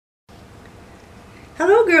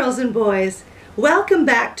Hello, girls and boys. Welcome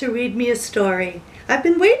back to Read Me a Story. I've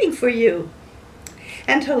been waiting for you.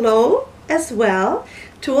 And hello as well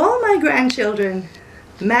to all my grandchildren.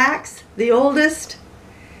 Max, the oldest,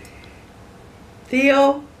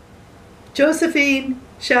 Theo, Josephine,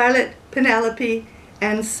 Charlotte, Penelope,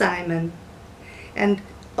 and Simon. And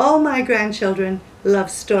all my grandchildren love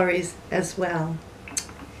stories as well.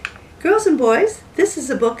 Girls and boys, this is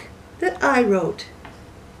a book that I wrote.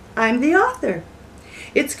 I'm the author.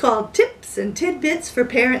 It's called Tips and Tidbits for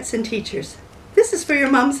Parents and Teachers. This is for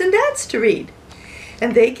your moms and dads to read.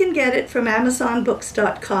 And they can get it from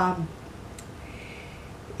AmazonBooks.com.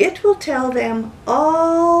 It will tell them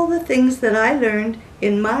all the things that I learned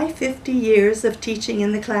in my 50 years of teaching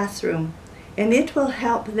in the classroom. And it will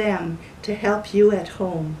help them to help you at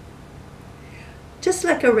home. Just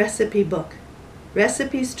like a recipe book.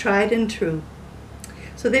 Recipes tried and true.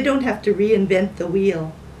 So they don't have to reinvent the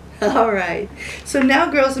wheel. All right. So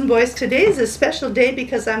now, girls and boys, today is a special day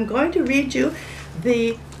because I'm going to read you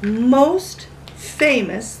the most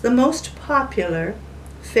famous, the most popular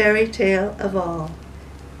fairy tale of all.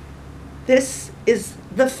 This is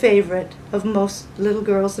the favorite of most little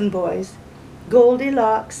girls and boys,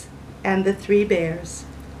 Goldilocks and the Three Bears.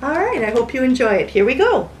 All right, I hope you enjoy it. Here we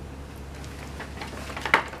go.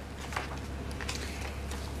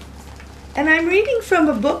 And I'm reading from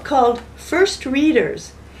a book called First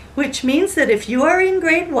Readers, which means that if you are in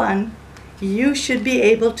grade 1, you should be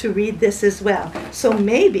able to read this as well. So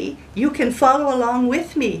maybe you can follow along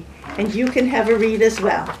with me and you can have a read as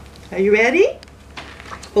well. Are you ready?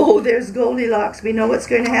 Oh, there's Goldilocks. We know what's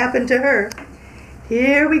going to happen to her.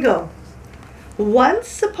 Here we go.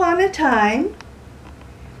 Once upon a time,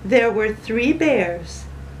 there were 3 bears.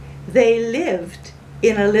 They lived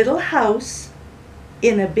in a little house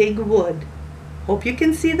in a big wood. Hope you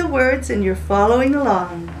can see the words and you're following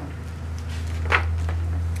along.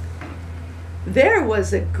 There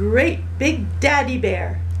was a great big daddy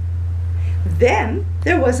bear. Then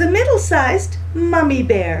there was a middle-sized mummy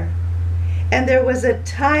bear. And there was a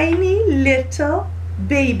tiny little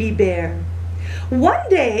baby bear. One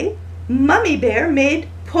day, Mummy Bear made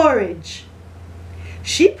porridge.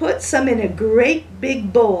 She put some in a great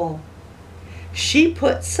big bowl. She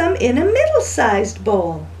put some in a middle-sized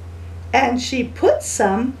bowl. And she put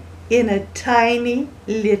some in a tiny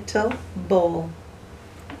little bowl.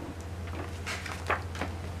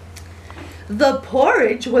 The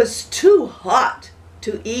porridge was too hot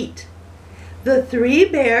to eat. The 3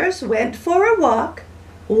 bears went for a walk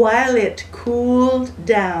while it cooled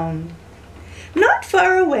down. Not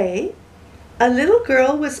far away, a little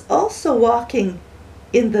girl was also walking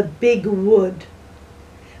in the big wood.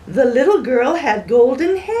 The little girl had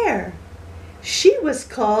golden hair. She was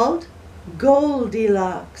called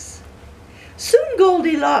Goldilocks. Soon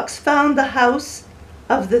Goldilocks found the house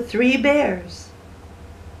of the 3 bears.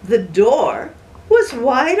 The door was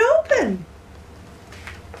wide open.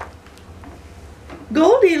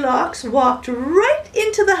 Goldilocks walked right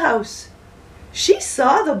into the house. She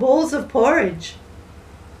saw the bowls of porridge.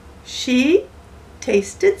 She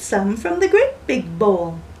tasted some from the great big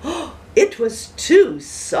bowl. It was too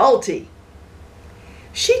salty.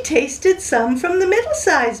 She tasted some from the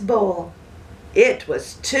middle-sized bowl. It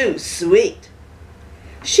was too sweet.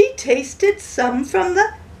 She tasted some from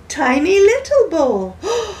the tiny little bowl.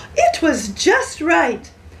 It was just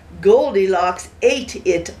right. Goldilocks ate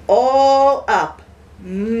it all up.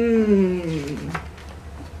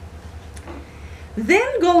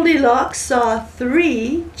 Then Goldilocks saw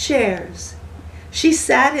 3 chairs. She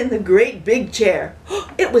sat in the great big chair.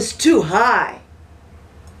 It was too high.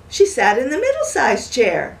 She sat in the middle-sized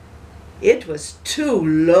chair. It was too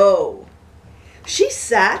low. She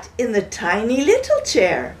sat in the tiny little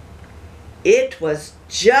chair. It was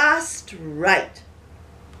just right.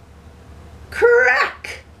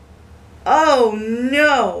 Crack! Oh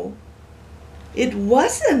no! It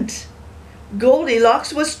wasn't.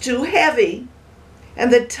 Goldilocks was too heavy,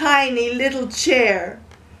 and the tiny little chair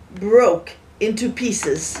broke into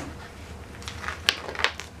pieces.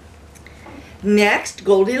 Next,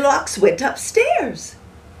 Goldilocks went upstairs.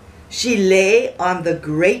 She lay on the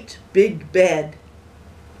great big bed.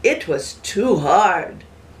 It was too hard.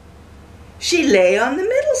 She lay on the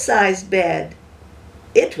middle-sized bed.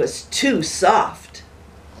 It was too soft.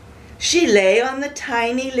 She lay on the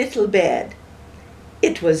tiny little bed.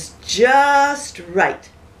 It was just right.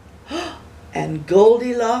 And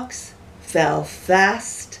Goldilocks fell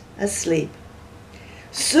fast asleep.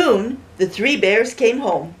 Soon the 3 bears came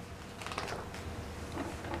home.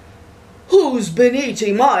 "Who's been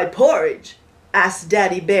eating my porridge?" asked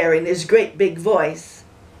Daddy Bear in his great big voice.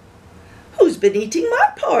 "Who's been eating my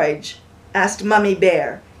porridge?" asked Mummy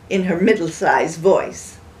Bear in her middle-sized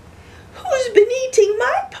voice. Who's been eating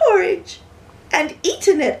my porridge and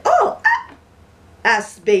eaten it all up?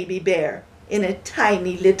 Asked Baby Bear in a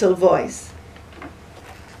tiny little voice.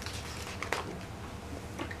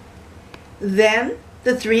 Then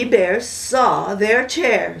the three bears saw their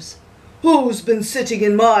chairs. Who's been sitting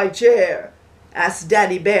in my chair? Asked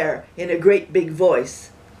Daddy Bear in a great big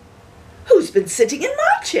voice. Who's been sitting in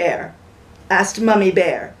my chair? Asked Mummy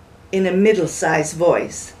Bear in a middle-sized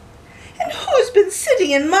voice. And who's been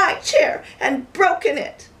sitting in my chair and broken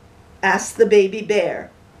it? Asked the Baby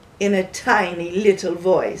Bear in a tiny little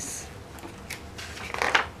voice.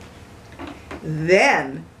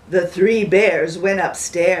 Then the three bears went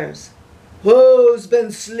upstairs. Who's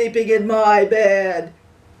been sleeping in my bed?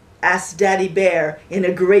 Asked Daddy Bear in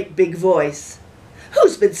a great big voice.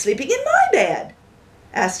 Who's been sleeping in my bed?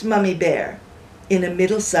 Asked Mummy Bear in a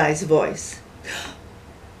middle-sized voice.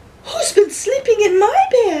 Who's been sleeping in my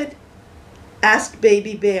bed? Asked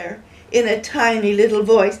Baby Bear in a tiny little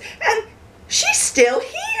voice. And she's still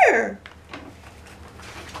here.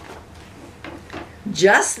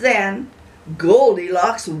 Just then,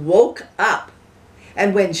 Goldilocks woke up.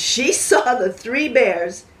 And when she saw the three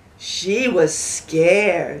bears, she was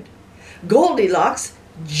scared. Goldilocks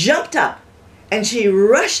jumped up and she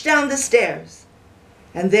rushed down the stairs.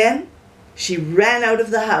 And then she ran out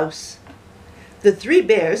of the house. The three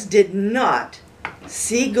bears did not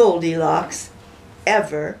see Goldilocks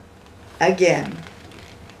ever again.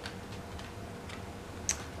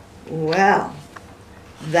 Well,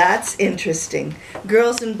 that's interesting.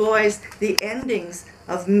 Girls and boys, the endings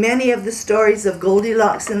of many of the stories of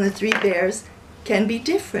Goldilocks and the three bears can be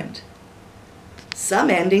different. Some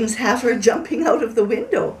endings have her jumping out of the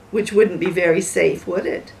window, which wouldn't be very safe, would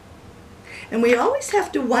it? And we always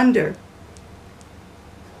have to wonder,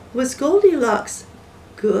 was Goldilocks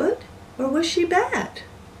good or was she bad?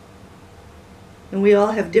 And we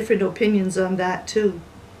all have different opinions on that too.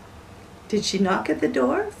 Did she knock at the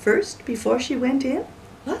door first before she went in?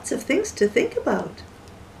 Lots of things to think about.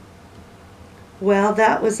 Well,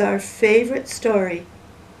 that was our favorite story.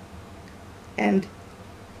 And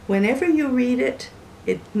whenever you read it,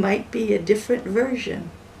 it might be a different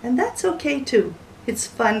version. And that's okay too. It's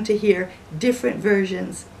fun to hear different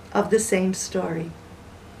versions of the same story.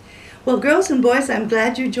 Well, girls and boys, I'm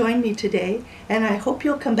glad you joined me today, and I hope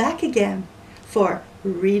you'll come back again for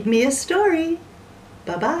Read Me a Story.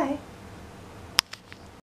 Bye-bye.